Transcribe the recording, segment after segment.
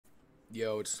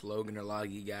Yo, it's Logan or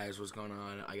Loggy, guys. What's going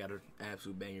on? I got an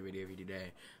absolute banger video every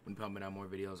day. I'm pumping out more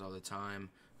videos all the time.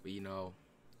 But, if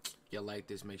you like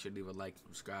this, make sure to leave a like,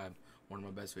 subscribe. One of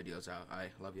my best videos out. I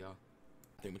love y'all.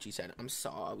 I think what she said, I'm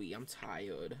sorry, I'm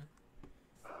tired.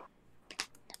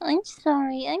 I'm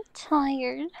sorry, I'm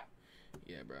tired.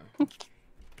 Yeah, bro.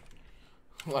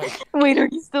 Wait, are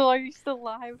you still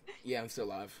live? Yeah, I'm still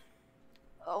live.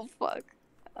 Oh, fuck.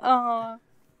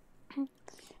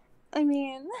 I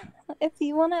mean, if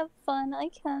you want to have fun, I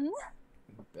can.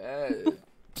 Bet.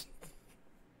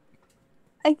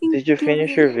 I can Did you give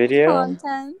finish you your video?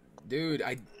 content. Dude,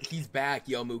 he's back,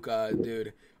 yo, Muka,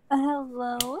 dude.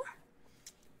 Hello.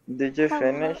 Did you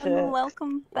finish and it?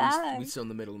 welcome back. We still in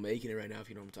the middle of making it right now, if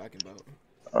you know what I'm talking about.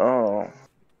 Oh,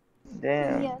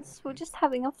 damn. Yes, we're just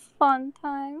having a fun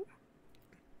time.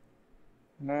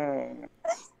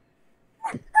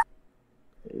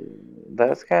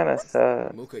 That's kind of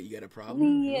sad. Muka, you got a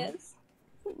problem? Yes.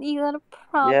 You got a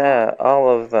problem? Yeah, all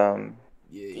of them.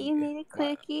 Yeah. Do you need a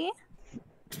quickie?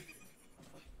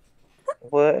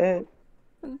 What?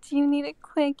 Do you need a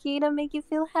quickie to make you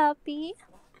feel happy?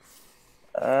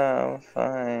 I'm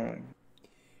fine.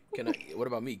 What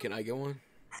about me? Can I get one?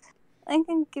 I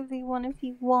can give you one if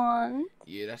you want.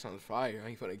 Yeah, that sounds fire. I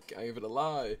ain't gonna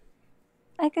lie.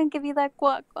 I can give you that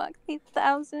guac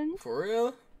 8,000. For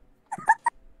real?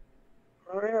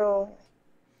 For real?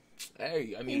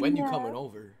 Hey, I mean, when you coming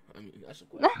over? I mean, that's a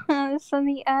question. It's on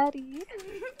the Addy.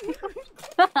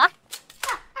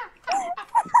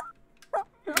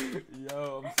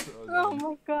 Yo, I'm so Oh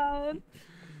my god.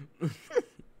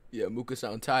 Yeah, Muka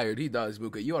sound tired. He does,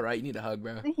 Muka. You alright? You need a hug,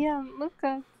 bro. Yeah,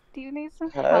 Muka, do you need some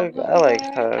Hug? help? I like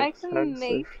hugs. I hugs. can Hugs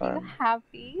make are you fun.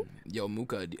 happy. Yo,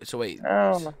 Muka. So wait.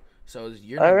 Oh, So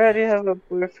you're. I already have a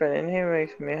boyfriend and he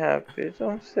makes me happy.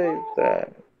 Don't say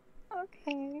that.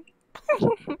 Okay.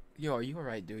 Yo, are you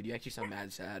alright, dude? You actually sound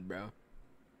mad sad, bro.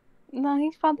 No,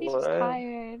 he's probably just What?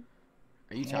 tired.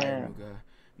 Are you tired, Yeah. Muka?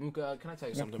 Muka, can I tell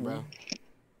you something, bro?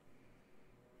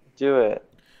 Do it.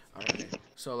 Alright.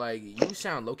 So like, you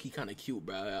sound low key kind of cute,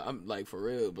 bro. I'm like for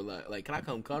real, but like, can I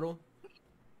come cuddle?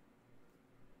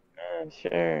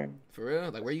 Sure. For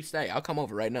real? Like, where you stay? I'll come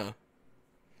over right now.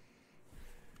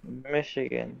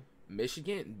 Michigan.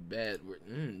 Michigan? Bad.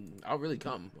 I'll really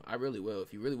come. I really will.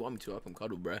 If you really want me to, I'll come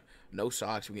cuddle, bruh. No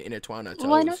socks. We can intertwine our toes.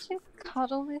 Why don't you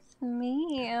cuddle with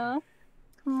me?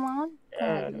 Come on,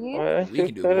 Yeah, Daddy. why don't We you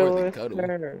can do cuddle more than with cuddle.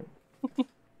 her?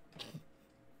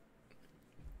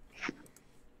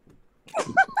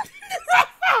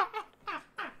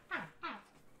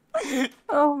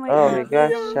 Oh my Oh, god. he got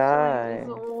This shy. is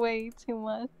way too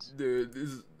much. Dude,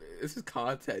 this is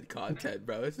content,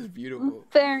 bro. This is beautiful.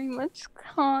 Very much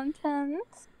content.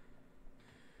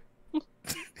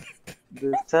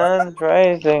 The sun's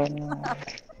rising.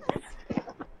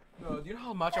 Bro, do you know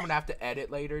how much I'm gonna have to edit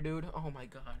later, dude? Oh my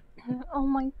god. Oh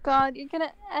my god, you're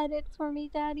gonna edit for me,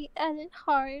 Daddy. Edit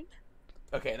hard.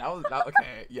 Okay,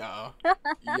 okay, yo.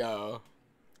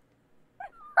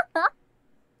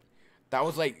 That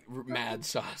was like mad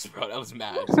sauce, bro. That was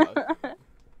mad sauce.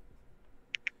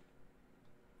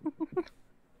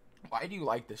 Why do you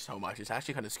like this so much? It's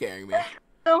actually kind of scaring me.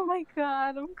 Oh my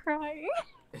god, I'm crying.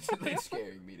 It's like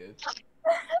scaring me, dude.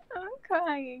 I'm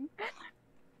crying.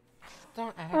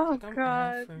 Don't act Oh like I'm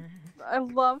god. effing. I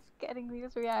love getting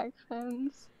these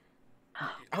reactions.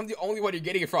 I'm the only one you're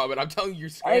getting it from, and I'm telling you, you're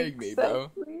scaring me, bro.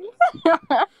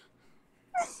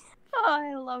 Oh,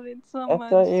 I love it so I much.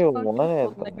 thought you Fucking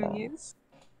wanted that. hilarious.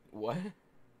 What?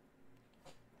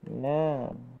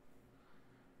 No.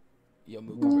 Yo,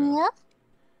 Muka, bro. Yeah.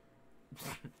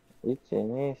 It's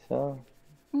in me, so.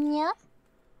 Yeah.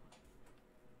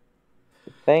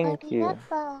 Thank you.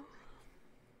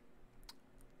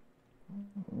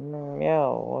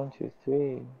 Meow, 1, 2,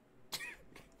 3.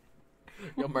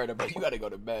 Yo, murder, bro, you gotta go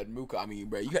to bed. Muka, I mean,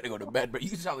 bro, you gotta go to bed, bro. You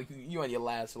sound like you on your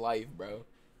last life, bro.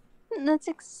 That's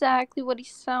exactly what he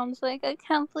sounds like. I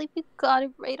can't believe you got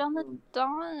it right on the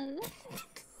dot.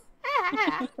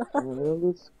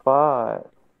 Little spot.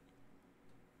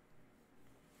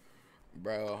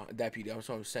 Bro, deputy, that's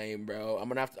what I'm saying, bro. I'm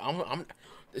gonna have to.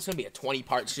 It's gonna be a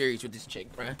 20-part series with this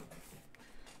chick, bro.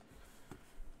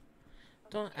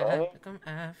 Don't act like I'm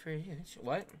average.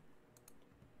 What?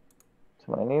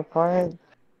 20 parts?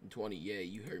 20, yeah,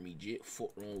 you heard me.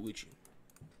 Foot wrong with you.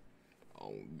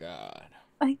 Oh, God.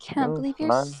 I can't Oh, believe you're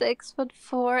fun.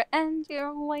 6'4" and you're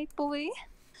a white boy.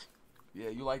 Yeah,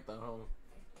 you like that, huh?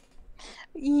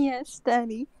 Yes,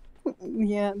 Daddy.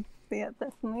 Yeah,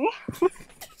 definitely.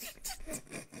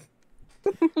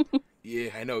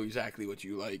 Yeah, I know exactly what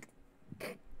you like.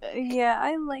 Yeah,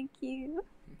 I like you.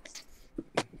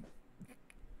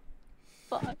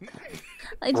 Fuck.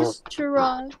 I just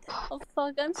dropped. Oh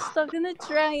fuck, I'm stuck in the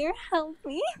dryer. Help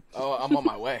me. Oh, I'm on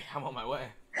my way. I'm on my way.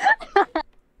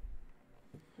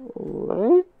 What are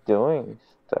you doing,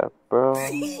 step bro?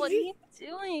 What are you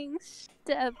doing,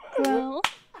 step bro?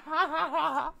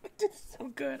 It's so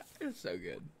good. It's so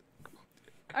good.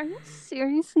 Are you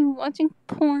seriously watching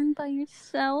porn by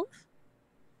yourself?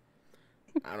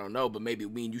 I don't know, but maybe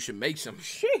me and you should make some.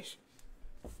 Sheesh.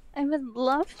 I would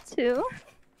love to.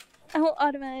 I will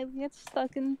automatically get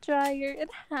stuck in the dryer. It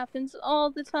happens all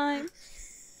the time.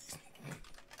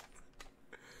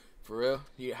 For real?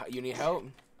 You need help?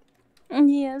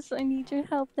 Yes, I need your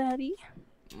help, Daddy.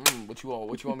 What you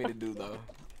want me to do though?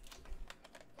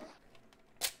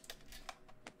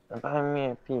 Buy me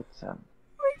a pizza.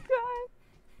 Oh my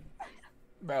god.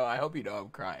 Bro, I hope you know I'm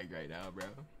crying right now, bro.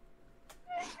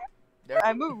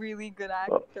 I'm a really good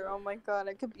actor. Oh my god,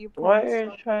 I could be a Why porn are you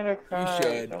star. trying to cry? You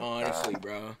should, Don't honestly, cry.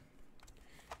 bro.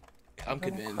 I'm Don't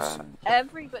convinced. cry.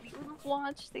 Everybody would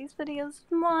watch these videos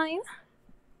of mine.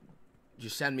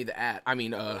 Just send me the ad. I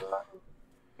mean, I'll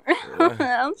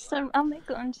make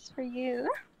one just for you.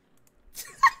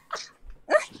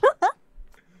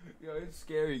 Yo, it's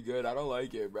scary good. I don't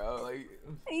like it, bro. Like,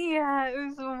 Yeah, it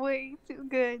was way too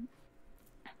good.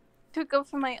 Took up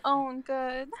for my own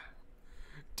good.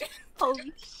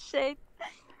 Holy shit.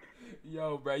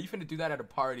 yo, bro, you finna do that at a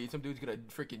party. Some dude's gonna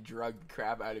freaking drug the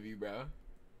crap out of you, bro.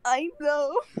 I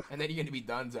know. And then you're gonna be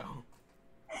donezo.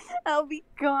 I'll be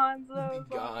gone, You'll though.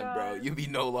 be gone, bro. You'll be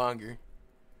no longer.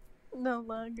 No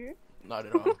longer. Not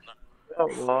at all. No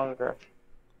longer.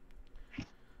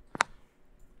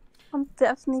 I'll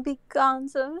definitely be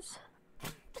gonzos.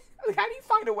 Like, how do you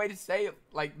find a way to say it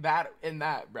like that and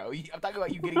that, bro? I'm talking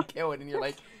about you getting killed, and you're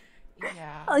like,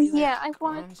 yeah. Oh, we yeah, like I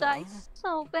want to die gonzo.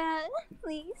 so bad.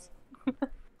 Please.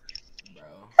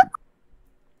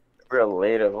 Bro,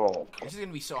 Relatable. this is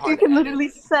gonna be so You hard can to edit. literally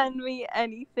send me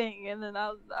anything, and then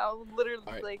I'll literally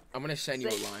All right, like I'm gonna send you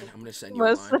a line. I'm gonna send you a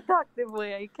most line. seductive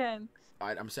way I can. All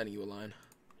right, I'm sending you a line.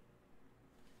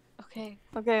 Okay,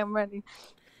 I'm ready.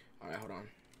 All right, hold on.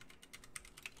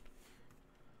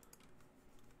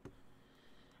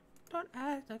 Don't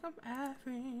act like I'm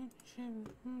average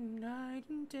night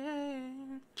and day.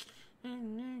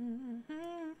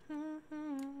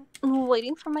 I'm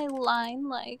waiting for my line,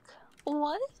 like,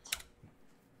 what?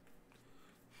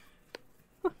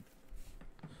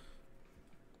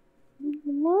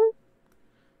 What?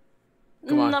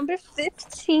 Come on. Number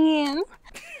 15.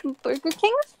 Burger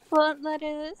King foot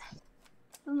lettuce.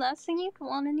 The last thing you'd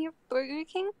want in your Burger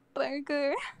King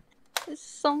burger is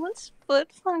someone's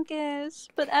foot fungus.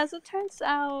 But as it turns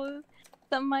out,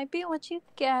 that might be what you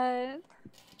get.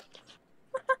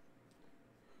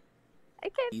 I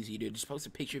can't. Easy, dude. Just post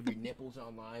a picture of your nipples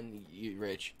online. You're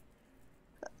rich.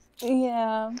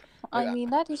 Yeah, I Yeah. mean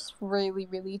that is really,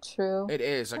 really true. It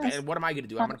is. Like, That's and what am I gonna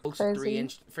do? I'm gonna kinda post a crazy.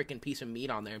 3-inch freaking piece of meat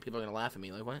on there, and people are gonna laugh at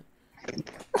me. Like, what?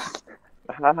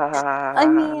 I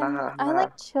mean, I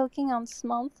like choking on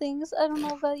small things. I don't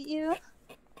know about you.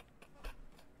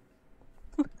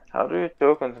 How do you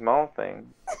choke on small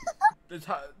things? It's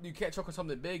how, you can't choke on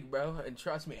something big, bro. And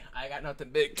trust me, I got nothing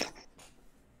big.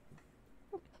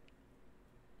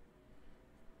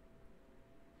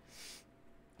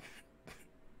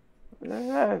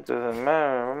 Yeah, it doesn't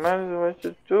matter. What matters is what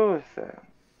you do with it.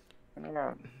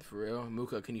 Yeah. For real,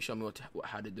 Muka, can you show me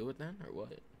how to do it then, or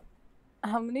what?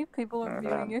 How many people are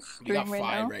viewing your You got stream right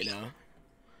 5 now? right now.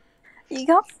 You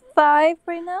got 5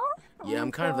 right now? Yeah, Oh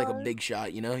I'm kind of like a God. big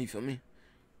shot, you know? You feel me?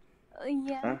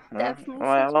 Yeah, definitely.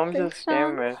 My such a mom's big just shot.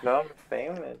 famous. I'm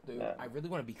famous. Dude, now. I really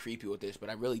want to be creepy with this, but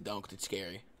I really don't 'cause it's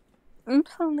scary.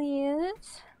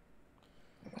 Please.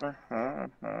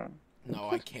 No,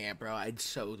 I can't, bro. I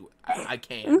can, but I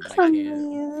can't.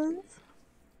 Please.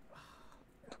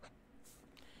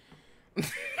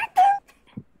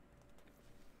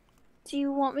 Do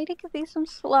you want me to give you some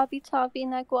sloppy toppy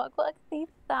neck guac guac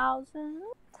 3000?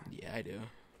 Yeah, I do.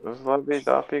 Sloppy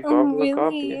doppy gobble gobble.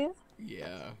 Really?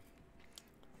 Yeah.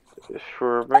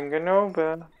 Sure bring an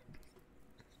over.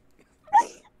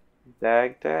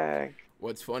 Dag dag.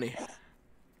 What's funny?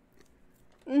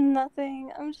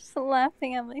 Nothing. I'm just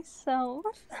laughing at myself.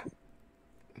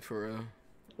 For real.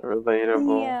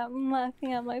 Relatable. Yeah, I'm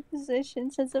laughing at my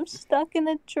position since I'm stuck in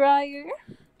a dryer.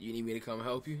 You need me to come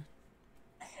help you?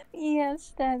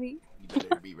 Yes, Daddy. You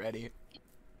better be ready.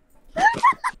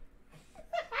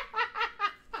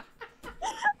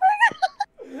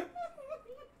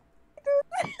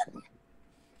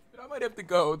 I might have to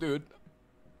go, dude.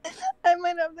 I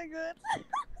might have the good.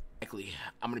 Exactly.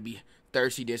 I'm gonna be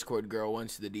thirsty Discord girl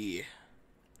wants the D.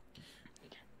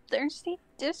 Thirsty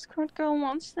Discord girl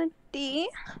wants the D?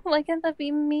 Why can't that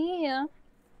be me?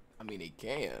 I mean, it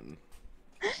can.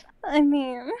 I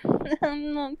mean,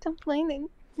 I'm not complaining.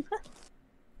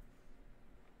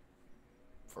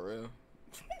 For real.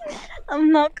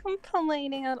 I'm not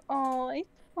complaining at all, I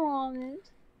promise.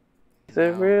 Is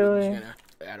it No, we're just really? gonna.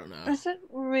 I don't know. Is it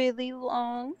really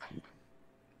long?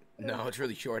 No, it's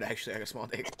really short. Actually, I got a small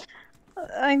dick.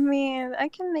 I mean, I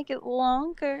can make it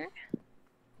longer.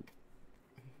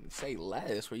 Say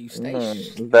less. Where you stay?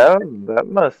 That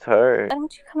must hurt. Why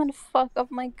don't you come and fuck up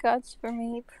my guts for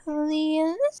me,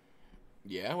 please?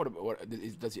 Yeah. What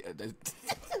does he? You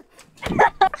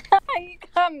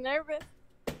got nervous.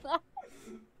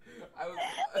 I was,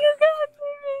 You got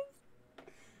nervous.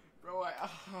 bro.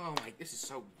 Oh my, this is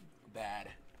so bad.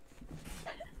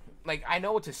 Like, I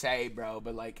know what to say, bro,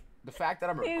 but like the fact that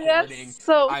I'm You got recording,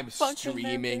 so I'm fucking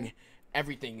streaming, nervous.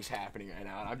 everything's happening right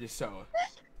now, and I'm just so.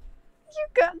 You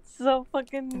got so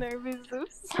fucking nervous. It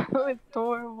was so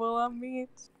adorable on me.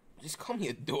 Just call me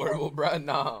adorable, bro.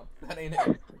 No, that ain't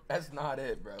it. That's not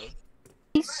it, bro.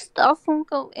 These stuff won't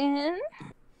go in.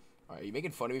 Are you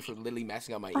making fun of me for literally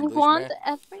messing up my I English, want man?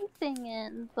 everything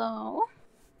in, though.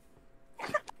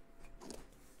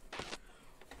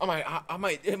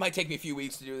 It might take me a few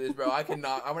weeks to do this, bro. I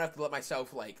cannot. I'm gonna have to let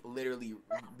myself like literally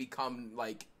become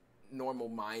like normal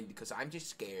mind because I'm just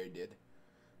scared, dude.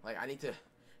 Like I need to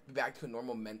be back to a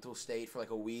normal mental state for like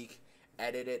a week.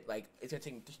 Edit it. Like it's gonna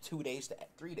take me 2 days to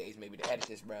 3 days maybe to edit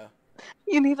this, bro.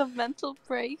 You need a mental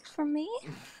break from me?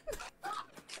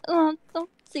 Oh, don't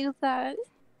do that.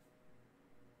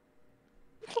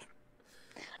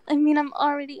 I mean, I'm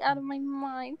already out of my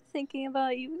mind thinking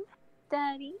about you,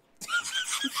 Daddy.